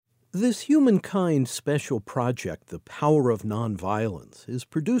This Humankind special project, The Power of Nonviolence, is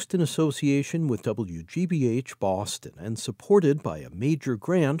produced in association with WGBH Boston and supported by a major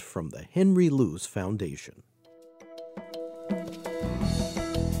grant from the Henry Luce Foundation.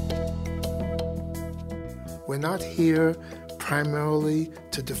 We're not here primarily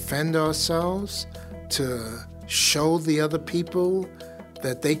to defend ourselves, to show the other people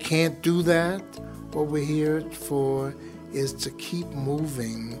that they can't do that. What we're here for is to keep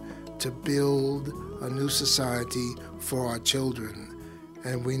moving, to build a new society for our children.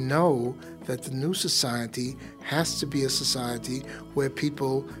 And we know that the new society has to be a society where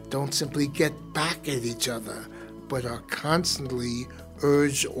people don't simply get back at each other, but are constantly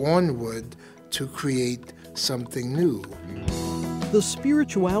urged onward to create something new. The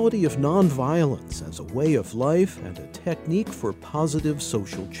spirituality of nonviolence as a way of life and a technique for positive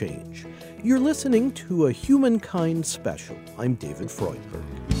social change. You're listening to a Humankind special. I'm David Freudberg.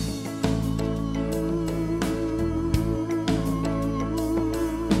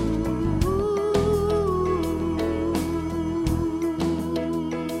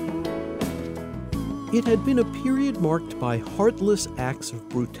 It had been a period marked by heartless acts of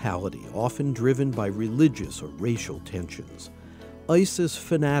brutality, often driven by religious or racial tensions. ISIS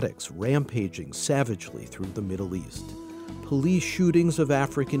fanatics rampaging savagely through the Middle East. Police shootings of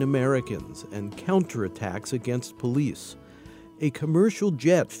African Americans and counterattacks against police. A commercial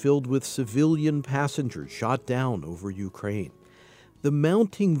jet filled with civilian passengers shot down over Ukraine. The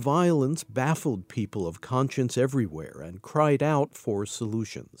mounting violence baffled people of conscience everywhere and cried out for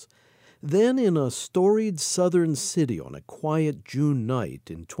solutions. Then, in a storied southern city on a quiet June night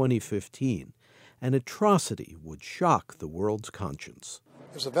in 2015, an atrocity would shock the world's conscience.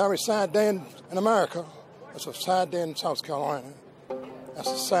 It's a very sad day in America. It's a sad day in South Carolina. It's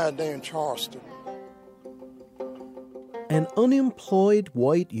a sad day in Charleston. An unemployed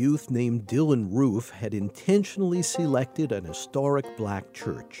white youth named Dylan Roof had intentionally selected an historic black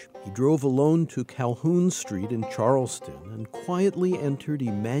church. He drove alone to Calhoun Street in Charleston and quietly entered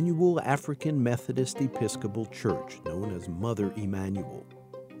Emmanuel African Methodist Episcopal Church, known as Mother Emanuel.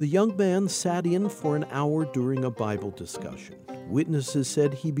 The young man sat in for an hour during a Bible discussion. Witnesses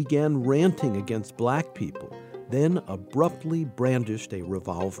said he began ranting against black people, then abruptly brandished a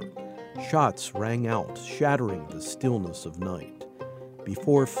revolver. Shots rang out, shattering the stillness of night.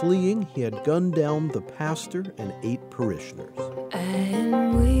 Before fleeing, he had gunned down the pastor and 8 parishioners. I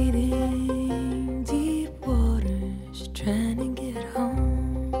am wading deep waters, trying to get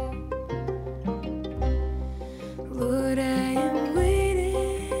home. Lord, I am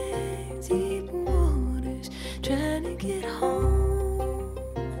wading deep waters, trying to get home.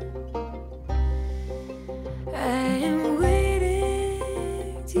 I am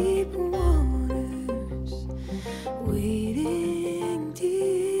wading deep waters, wading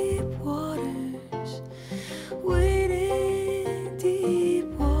deep waters, wading deep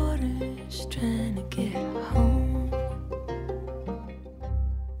waters, trying to get home.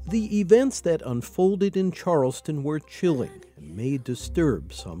 The events that unfolded in Charleston were chilling and may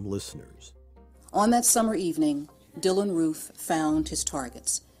disturb some listeners. On that summer evening, Dylan Roof found his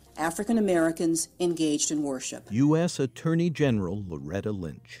targets, African Americans engaged in worship. U.S. Attorney General Loretta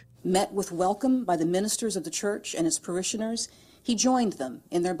Lynch. Met with welcome by the ministers of the church and his parishioners, he joined them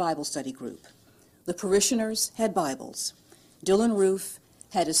in their Bible study group. The parishioners had Bibles. Dylan Roof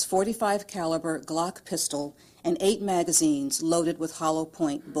had his .45 caliber Glock pistol and 8 magazines loaded with hollow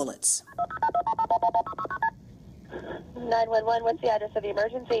point bullets. 911, what's the address of the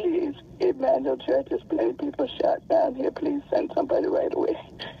emergency? Please, Emmanuel Church is plenty people shot down here. Please send somebody right away.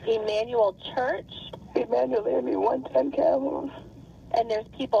 Emmanuel Church? Emmanuel Emmy, 110 Calhoun. And there's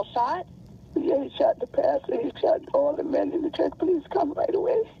people shot? Yeah, he shot the pastor. He shot all the men in the church. Please come right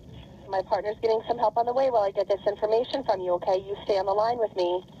away. My partner's getting some help on the way while I get this information from you, okay? You stay on the line with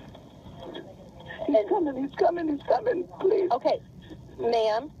me. He's coming, please. Okay.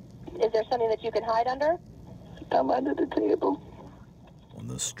 Ma'am, is there something that you can hide under? I'm under the table. On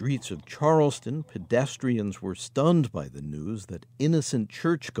the streets of Charleston, pedestrians were stunned by the news that innocent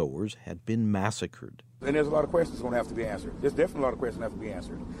churchgoers had been massacred. And there's a lot of questions going to have to be answered. There's definitely a lot of questions that have to be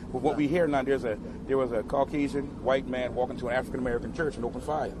answered. But what we hear now, there was a Caucasian white man walking to an African-American church and opened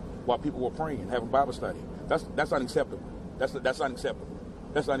fire while people were praying, having Bible study. That's unacceptable. That's unacceptable.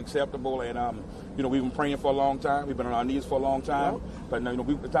 That's unacceptable. And, we've been praying for a long time. We've been on our knees for a long time. But,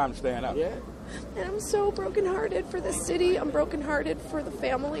 the time to stand up. Yeah. And I'm so brokenhearted for the city. I'm brokenhearted for the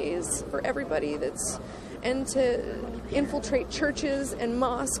families, for everybody and to infiltrate churches and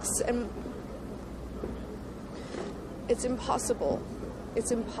mosques. And it's impossible.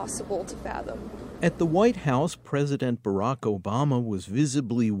 It's impossible to fathom. At the White House, President Barack Obama was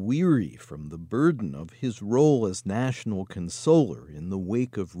visibly weary from the burden of his role as national consoler in the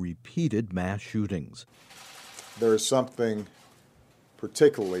wake of repeated mass shootings. There is something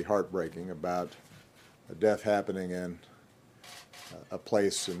particularly heartbreaking about a death happening in a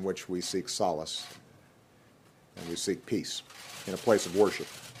place in which we seek solace and we seek peace, in a place of worship.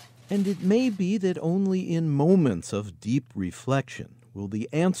 And it may be that only in moments of deep reflection will the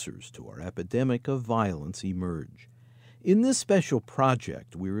answers to our epidemic of violence emerge. In this special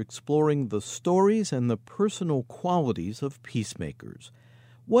project, we're exploring the stories and the personal qualities of peacemakers.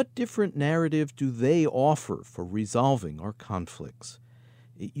 What different narrative do they offer for resolving our conflicts?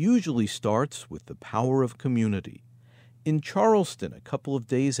 It usually starts with the power of community. In Charleston, a couple of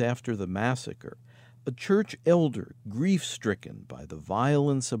days after the massacre, a church elder, grief-stricken by the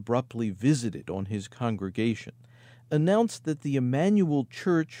violence abruptly visited on his congregation, announced that the Emmanuel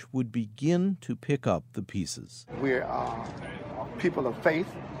Church would begin to pick up the pieces. We're people of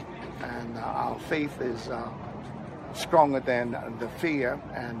faith, and our faith is stronger than the fear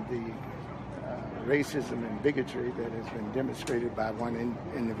and the racism and bigotry that has been demonstrated by one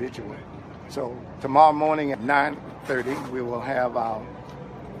individual. So tomorrow morning at 9:30, we will have our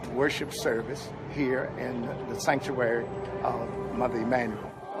worship service here in the sanctuary of Mother Emmanuel.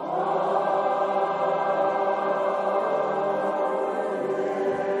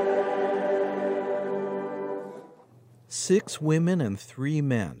 6 women and 3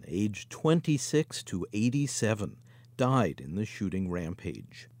 men, aged 26 to 87, died in the shooting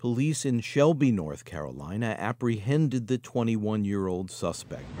rampage. Police in Shelby, North Carolina, apprehended the 21-year-old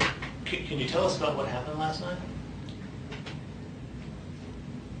suspect. Can you tell us about what happened last night?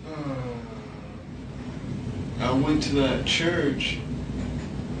 I went to that church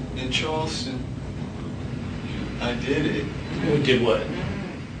in Charleston. I did it. You did what?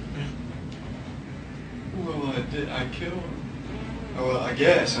 Well, I killed him. Well, I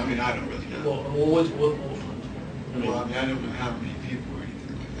guess. I mean, I don't really know. Well, I don't know how many people or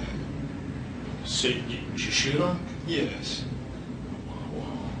anything like that. So did you shoot him? Yes.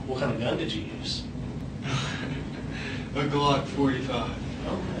 What kind of gun did you use? A Glock 45.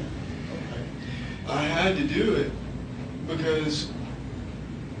 Okay. I had to do it because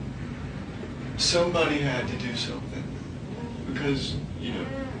somebody had to do something. Because, you know,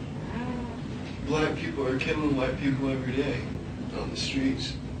 black people are killing white people every day on the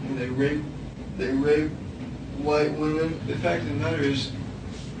streets. And they rape white women. The fact of the matter is,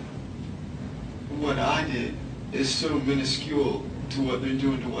 what I did is so minuscule to what they're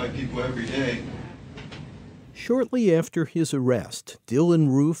doing to white people every day. Shortly after his arrest, Dylann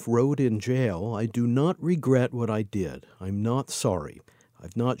Roof wrote in jail, "I do not regret what I did. I'm not sorry.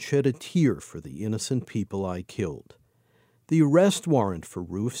 I've not shed a tear for the innocent people I killed." The arrest warrant for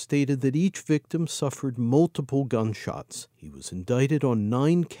Roof stated that each victim suffered multiple gunshots. He was indicted on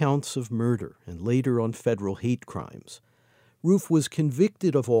 9 counts of murder and later on federal hate crimes. Roof was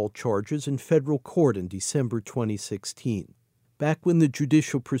convicted of all charges in federal court in December 2016. Back when the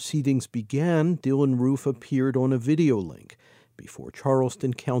judicial proceedings began, Dylann Roof appeared on a video link before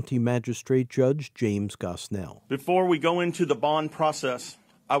Charleston County Magistrate Judge James Gosnell. Before we go into the bond process,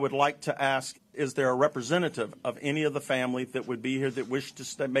 I would like to ask, is there a representative of any of the family that would be here that wished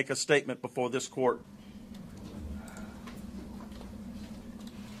to make a statement before this court?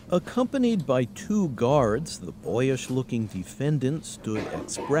 Accompanied by 2 guards, the boyish-looking defendant stood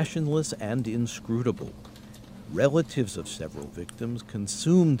expressionless and inscrutable. Relatives of several victims,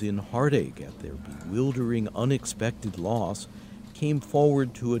 consumed in heartache at their bewildering, unexpected loss, came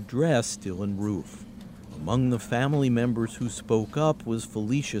forward to address Dylann Roof. Among the family members who spoke up was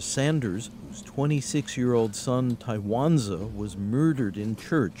Felicia Sanders, whose 26-year-old son, Tywanza, was murdered in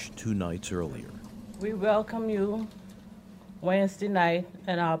church 2 nights earlier. We welcome you Wednesday night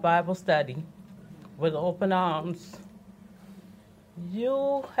in our Bible study with open arms.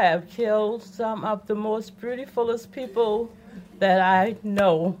 You have killed some of the most beautifulest people that I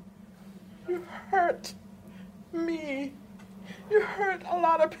know. You hurt me. You hurt a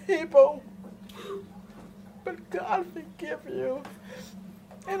lot of people. But God forgive you.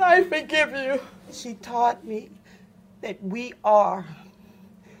 And I forgive you. She taught me that we are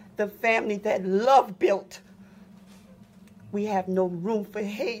the family that love built. We have no room for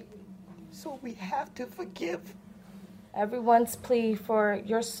hate, so we have to forgive. Everyone's plea for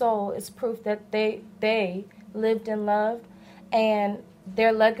your soul is proof that they lived in love, and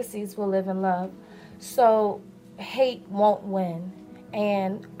their legacies will live in love. So hate won't win.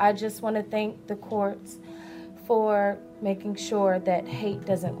 And I just want to thank the courts for making sure that hate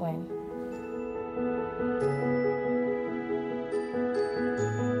doesn't win.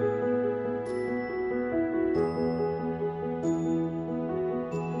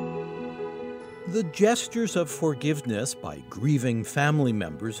 The gestures of forgiveness by grieving family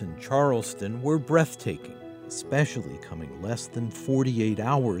members in Charleston were breathtaking, especially coming less than 48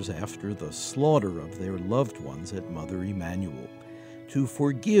 hours after the slaughter of their loved ones at Mother Emanuel. To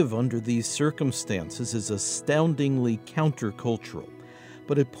forgive under these circumstances is astoundingly countercultural,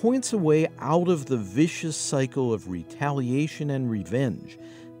 but it points a way out of the vicious cycle of retaliation and revenge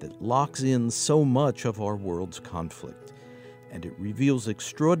that locks in so much of our world's conflict, and it reveals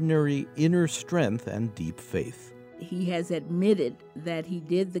extraordinary inner strength and deep faith. He has admitted that he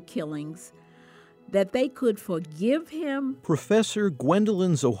did the killings, that they could forgive him. Professor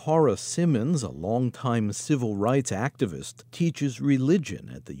Gwendolyn Zohara Simmons, a longtime civil rights activist, teaches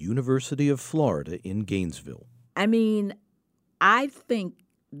religion at the University of Florida in Gainesville. I mean, I think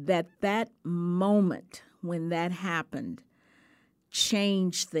that moment when that happened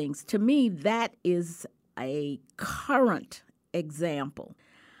changed things. To me, that is a current example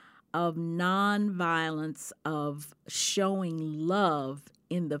of nonviolence, of showing love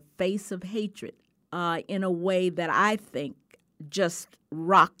in the face of hatred in a way that I think just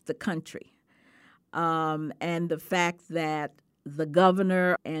rocked the country. And the fact that the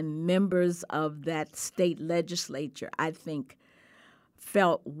governor and members of that state legislature, I think,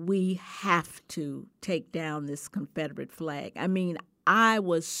 felt we have to take down this Confederate flag. I mean, I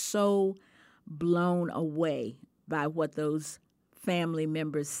was so blown away by what those family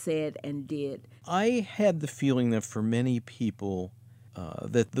members said and did. I had the feeling that for many people,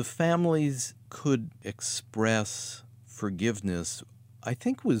 that the families could express forgiveness, I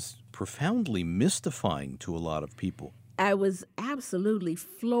think was profoundly mystifying to a lot of people. I was absolutely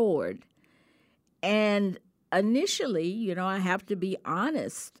floored. And initially, I have to be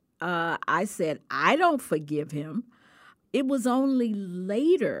honest, I said, I don't forgive him. It was only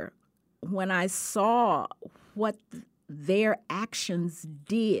later when I saw what their actions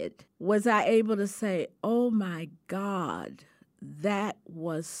did was I able to say, oh my God, that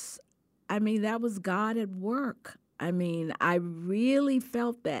was God at work. I mean, I really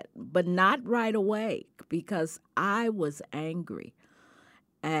felt that, but not right away because I was angry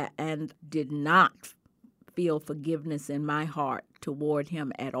and did not feel forgiveness in my heart toward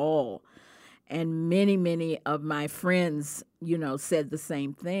him at all. And many, many of my friends, said the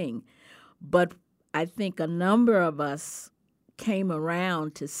same thing. But I think a number of us came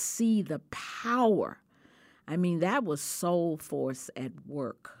around to see the power. I mean, that was Soul Force at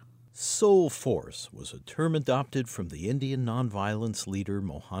work. Soul Force was a term adopted from the Indian nonviolence leader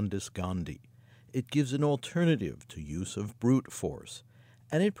Mohandas Gandhi. It gives an alternative to use of brute force,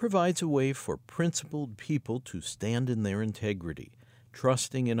 and it provides a way for principled people to stand in their integrity,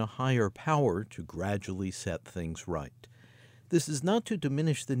 trusting in a higher power to gradually set things right. This is not to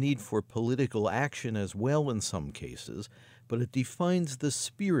diminish the need for political action as well in some cases, but it defines the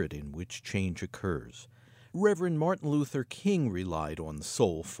spirit in which change occurs. Reverend Martin Luther King relied on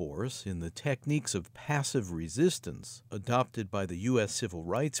Soul Force in the techniques of passive resistance adopted by the U.S. Civil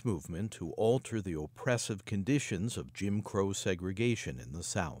Rights Movement to alter the oppressive conditions of Jim Crow segregation in the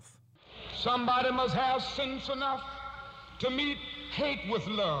South. Somebody must have sense enough to meet hate with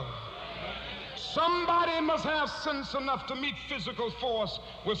love. Somebody must have sense enough to meet physical force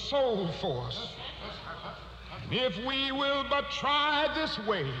with soul force. If we will but try this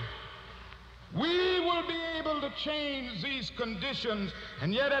way, we will be able to change these conditions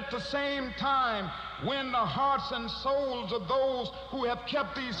and yet at the same time win the hearts and souls of those who have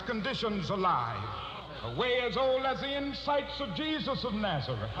kept these conditions alive. A way as old as the insights of Jesus of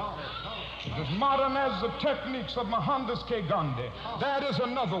Nazareth, as modern as the techniques of Mohandas K. Gandhi. That is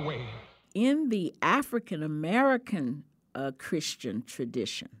another way. In the African American Christian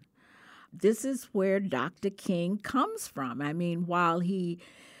tradition, this is where Dr. King comes from. I mean, while he,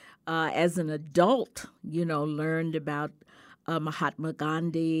 as an adult, learned about Mahatma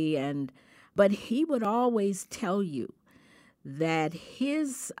Gandhi, but he would always tell you that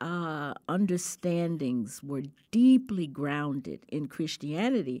his understandings were deeply grounded in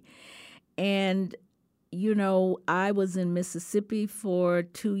Christianity. And I was in Mississippi for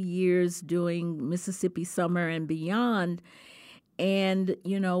 2 years doing Mississippi Summer and Beyond, and,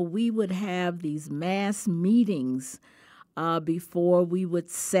 we would have these mass meetings before we would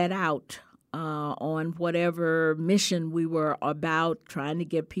set out on whatever mission we were about, trying to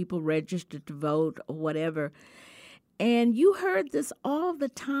get people registered to vote or whatever. And you heard this all the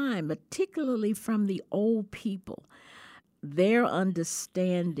time, particularly from the old people. Their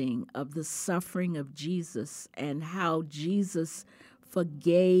understanding of the suffering of Jesus and how Jesus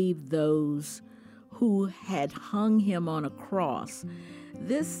forgave those who had hung him on a cross.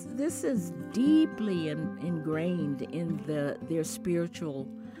 This is deeply ingrained in their spiritual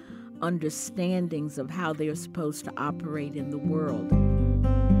understandings of how they're supposed to operate in the world.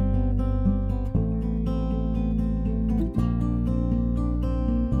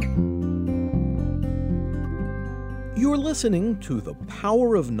 You're listening to The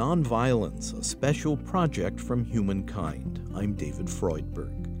Power of Nonviolence, a special project from Humankind. I'm David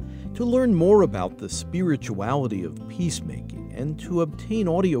Freudberg. To learn more about the spirituality of peacemaking and to obtain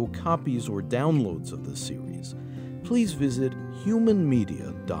audio copies or downloads of the series, please visit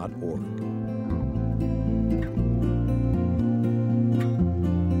humanmedia.org.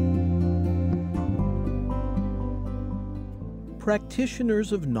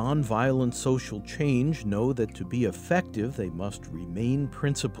 Practitioners of nonviolent social change know that to be effective, they must remain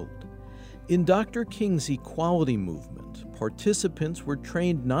principled. In Dr. King's equality movement, participants were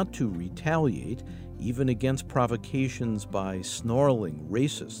trained not to retaliate, even against provocations by snarling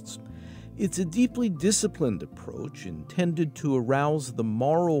racists. It's a deeply disciplined approach intended to arouse the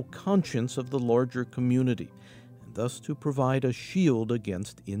moral conscience of the larger community, and thus to provide a shield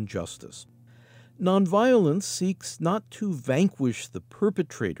against injustice. Nonviolence seeks not to vanquish the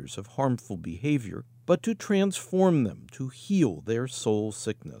perpetrators of harmful behavior, but to transform them, to heal their soul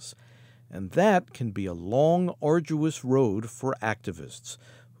sickness. And that can be a long, arduous road for activists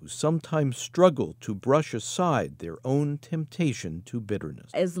who sometimes struggle to brush aside their own temptation to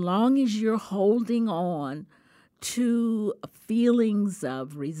bitterness. As long as you're holding on to feelings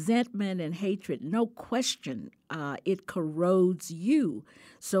of resentment and hatred, no question, it corrodes you.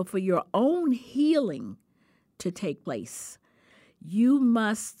 So for your own healing to take place, you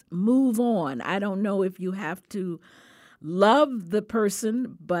must move on. I don't know if you have to love the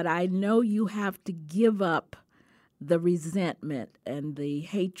person, but I know you have to give up the resentment and the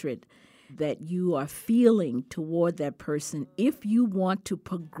hatred that you are feeling toward that person if you want to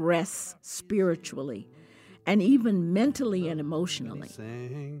progress spiritually and even mentally and emotionally.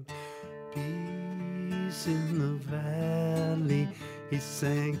 Sang peace in the valley. He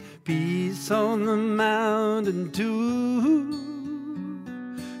sang peace on the mountain too.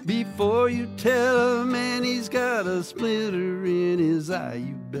 Before you tell a man he's got a splinter in his eye,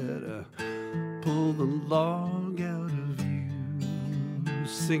 you better pull the log out of you.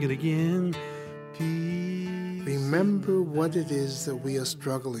 Sing it again. Peace. Remember what it is that we are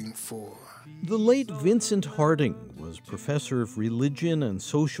struggling for. The late Vincent Harding was professor of religion and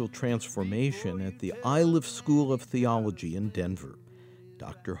social transformation at the Iliff School of Theology in Denver.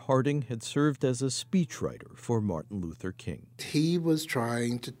 Dr. Harding had served as a speechwriter for Martin Luther King. He was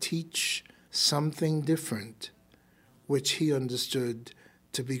trying to teach something different, which he understood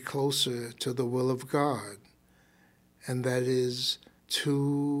to be closer to the will of God, and that is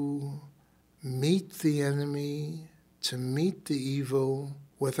to meet the enemy, to meet the evil,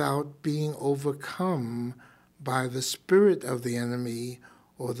 without being overcome by the spirit of the enemy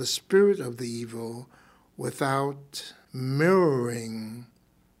or the spirit of the evil, without mirroring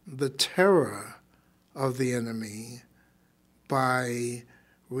the terror of the enemy by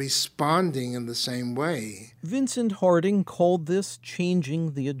responding in the same way. Vincent Harding called this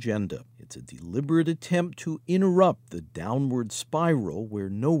changing the agenda. It's a deliberate attempt to interrupt the downward spiral where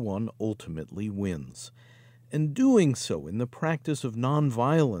no one ultimately wins. And doing so in the practice of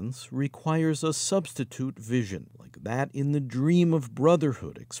nonviolence requires a substitute vision, like that in the dream of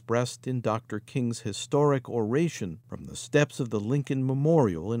brotherhood expressed in Dr. King's historic oration from the steps of the Lincoln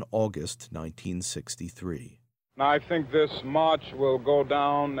Memorial in August 1963. Now, I think this march will go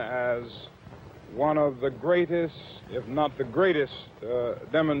down as one of the greatest, if not the greatest,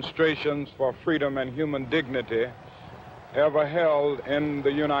 demonstrations for freedom and human dignity ever held in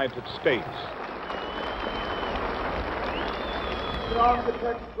the United States. The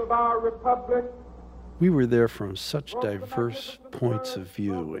architects of our republic. We were there from such diverse points of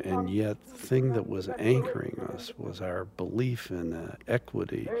view, and yet the thing that was anchoring us was our belief in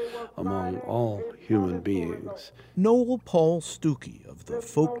equity among all human beings. Noel Paul Stookey of the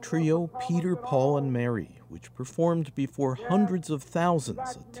folk trio Peter, Paul, and Mary, which performed before hundreds of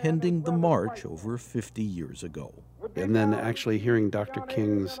thousands attending the march over 50 years ago. And then actually hearing Dr.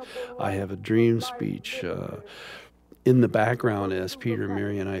 King's I Have a Dream speech in the background as Peter,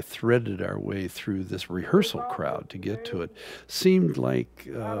 Mary, and I threaded our way through this rehearsal crowd to get to it, seemed like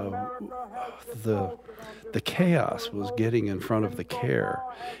the chaos was getting in front of the care.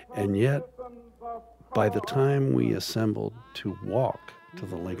 And yet, by the time we assembled to walk to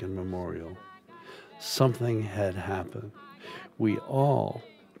the Lincoln Memorial, something had happened. We all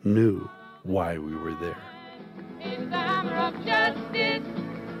knew why we were there. It's the hammer of justice,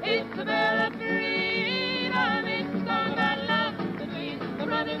 it's the bell of freedom, it's the song about love between the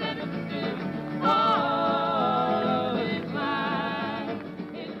brothers and the sisters. Oh, it's mine.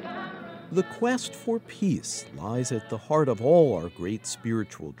 The quest for peace lies at the heart of all our great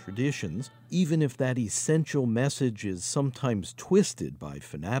spiritual traditions, even if that essential message is sometimes twisted by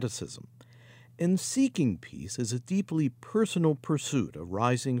fanaticism. And seeking peace is a deeply personal pursuit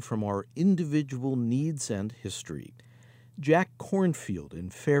arising from our individual needs and history. Jack Kornfield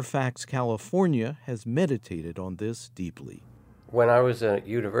in Fairfax, California, has meditated on this deeply. When I was a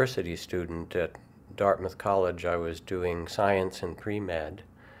university student at Dartmouth College, I was doing science and pre-med,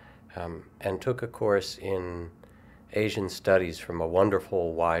 and took a course in Asian studies from a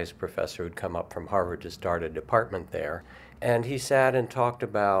wonderful, wise professor who'd come up from Harvard to start a department there. And he sat and talked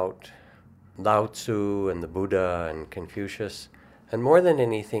about Lao Tzu and the Buddha and Confucius. And more than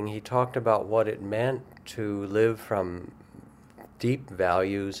anything, he talked about what it meant to live from deep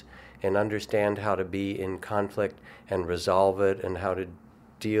values and understand how to be in conflict and resolve it, and how to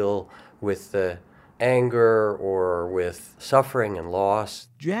deal with the anger or with suffering and loss.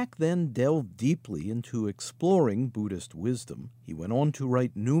 Jack then delved deeply into exploring Buddhist wisdom. He went on to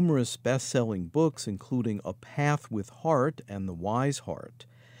write numerous best-selling books, including A Path with Heart and The Wise Heart.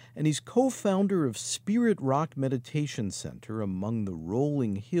 And he's co-founder of Spirit Rock Meditation Center among the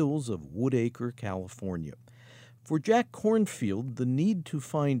rolling hills of Woodacre, California. For Jack Kornfield, the need to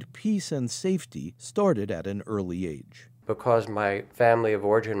find peace and safety started at an early age. Because my family of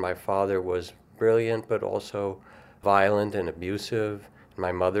origin, my father was brilliant but also violent and abusive.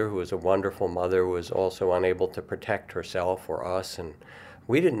 My mother, who was a wonderful mother, was also unable to protect herself or us, and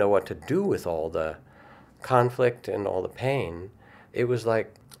we didn't know what to do with all the conflict and all the pain. It was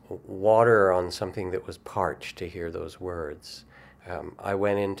like water on something that was parched to hear those words. I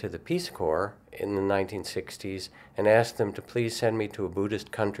went into the Peace Corps in the 1960s and asked them to please send me to a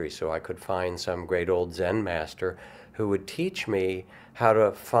Buddhist country so I could find some great old Zen master who would teach me how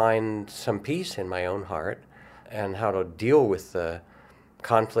to find some peace in my own heart and how to deal with the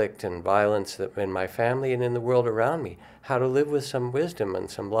conflict and violence that in my family and in the world around me, how to live with some wisdom and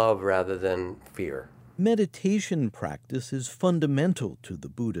some love rather than fear. Meditation practice is fundamental to the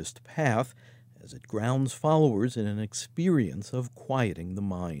Buddhist path, as it grounds followers in an experience of quieting the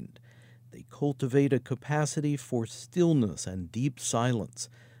mind. They cultivate a capacity for stillness and deep silence,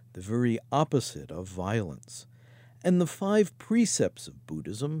 the very opposite of violence. And the 5 precepts of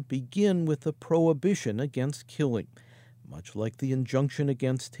Buddhism begin with a prohibition against killing, much like the injunction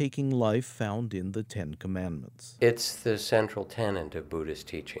against taking life found in the 10 Commandments. It's the central tenet of Buddhist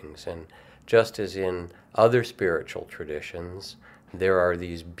teachings, and just as in other spiritual traditions, there are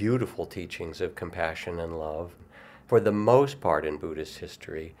these beautiful teachings of compassion and love. For the most part in Buddhist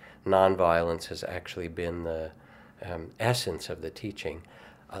history, nonviolence has actually been the essence of the teaching.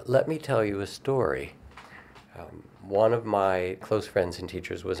 Let me tell you a story. One of my close friends and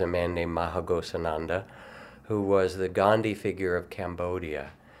teachers was a man named Mahaghosananda, who was the Gandhi figure of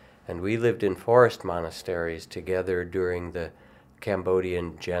Cambodia. And we lived in forest monasteries together during the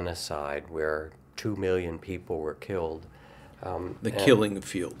Cambodian genocide, where 2 million people were killed. The killing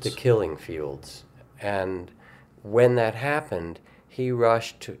fields. The killing fields. And when that happened, he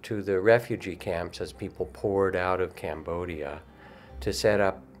rushed to the refugee camps as people poured out of Cambodia to set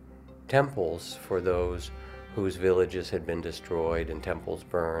up temples for those whose villages had been destroyed and temples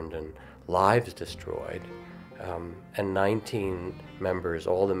burned and lives destroyed. And 19 members,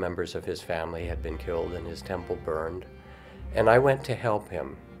 all the members of his family, had been killed and his temple burned. And I went to help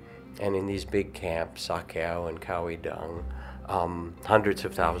him. And in these big camps, Sakyao and Khao I Dung, hundreds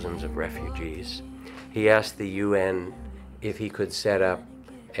of thousands of refugees, he asked the UN if he could set up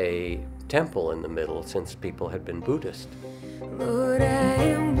a temple in the middle since people had been Buddhist. Lord, I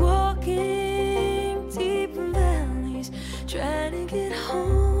am walking deep valleys, trying to get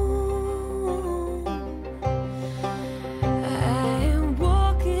home. I am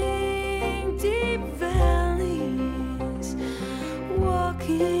walking deep valleys,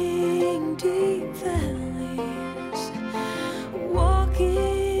 walking deep valleys,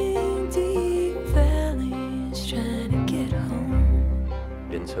 walking deep valleys, trying to get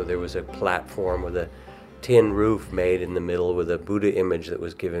home. And so there was a platform with a tin roof made in the middle with a Buddha image that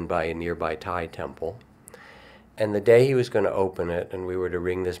was given by a nearby Thai temple. And the day he was going to open it and we were to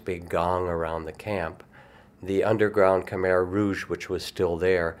ring this big gong around the camp, the underground Khmer Rouge, which was still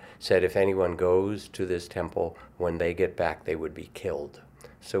there, said if anyone goes to this temple, when they get back they would be killed.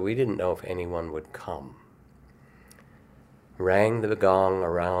 So we didn't know if anyone would come. Rang the gong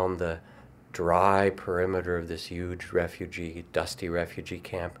around the dry perimeter of this huge dusty refugee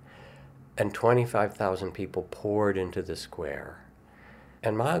camp, and 25,000 people poured into the square.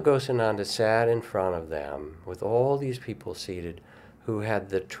 And Mahaghosananda sat in front of them with all these people seated who had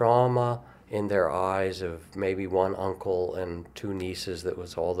the trauma in their eyes of maybe one uncle and 2 nieces that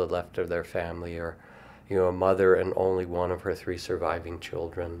was all that left of their family, or a mother and only one of her 3 surviving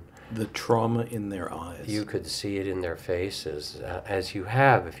children. The trauma in their eyes. You could see it in their faces, as you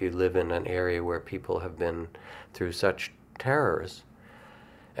have if you live in an area where people have been through such terrors.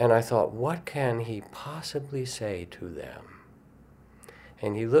 And I thought, what can he possibly say to them?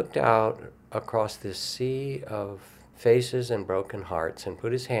 And he looked out across this sea of faces and broken hearts and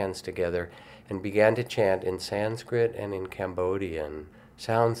put his hands together and began to chant in Sanskrit and in Cambodian,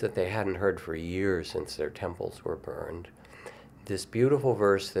 sounds that they hadn't heard for years since their temples were burned. This beautiful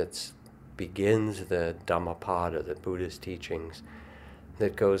verse that begins the Dhammapada, the Buddhist teachings,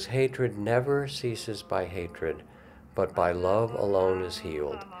 that goes, hatred never ceases by hatred, but by love alone is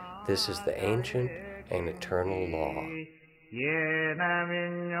healed. This is the ancient and eternal law.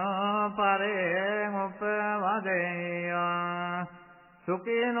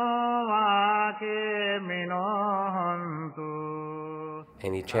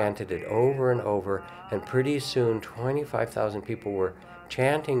 And he chanted it over and over, and pretty soon 25,000 people were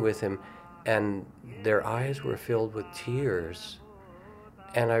chanting with him, and their eyes were filled with tears.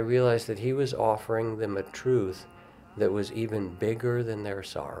 And I realized that he was offering them a truth that was even bigger than their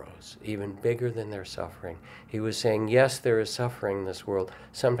sorrows, even bigger than their suffering. He was saying, yes, there is suffering in this world,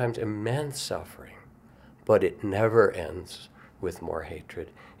 sometimes immense suffering, but it never ends with more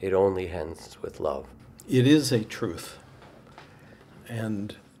hatred. It only ends with love. It is a truth.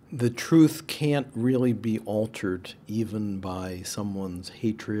 And the truth can't really be altered even by someone's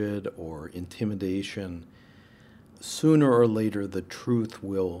hatred or intimidation. Sooner or later, the truth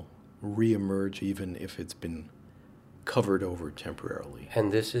will reemerge, even if it's been covered over temporarily.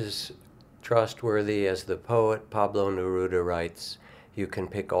 And this is trustworthy, as the poet Pablo Neruda writes, you can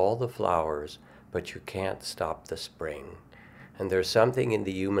pick all the flowers, but you can't stop the spring. And there's something in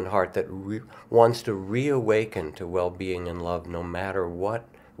the human heart that wants to reawaken to well-being and love no matter what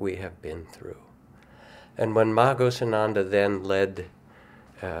we have been through. And when Ma Ghosananda then led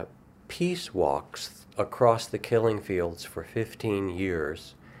peace walks across the killing fields for 15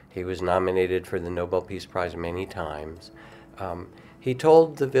 years, he was nominated for the Nobel Peace Prize many times. He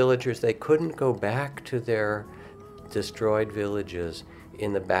told the villagers they couldn't go back to their destroyed villages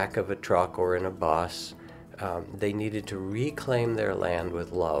in the back of a truck or in a bus. They needed to reclaim their land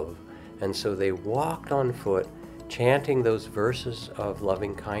with love. And so they walked on foot, chanting those verses of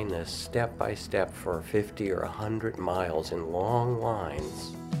loving kindness step by step for 50 or 100 miles in long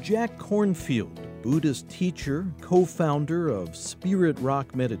lines. Jack Kornfield, Buddhist teacher, co-founder of Spirit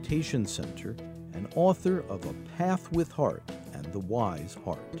Rock Meditation Center, and author of A Path with Heart and The Wise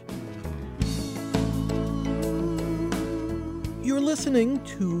Heart. You're listening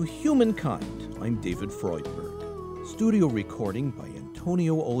to Humankind. I'm David Freudberg. Studio recording by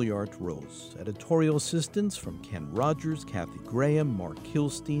Antonio Oliart Rose. Editorial assistance from Ken Rogers, Kathy Graham, Mark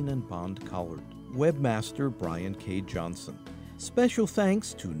Kilstein, and Bond Collard. Webmaster Brian K. Johnson. Special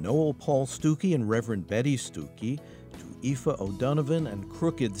thanks to Noel Paul Stuckey and Reverend Betty Stuckey, to Aoife O'Donovan and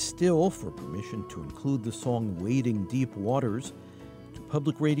Crooked Still for permission to include the song Wading Deep Waters, to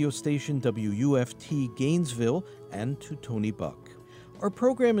public radio station WUFT Gainesville, and to Tony Buck. Our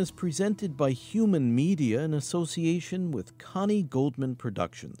program is presented by Human Media in association with Connie Goldman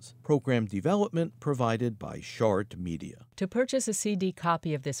Productions. Program development provided by Shard Media. To purchase a CD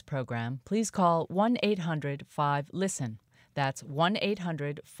copy of this program, please call 1-800-5LISTEN. That's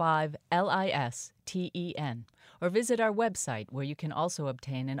 1-800-5LISTEN. Or visit our website, where you can also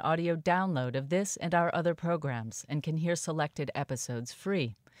obtain an audio download of this and our other programs and can hear selected episodes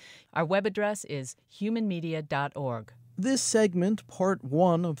free. Our web address is humanmedia.org. This segment, part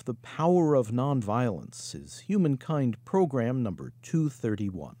 1 of The Power of Nonviolence, is Humankind Program number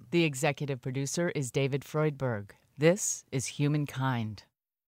 231. The executive producer is David Freudberg. This is Humankind.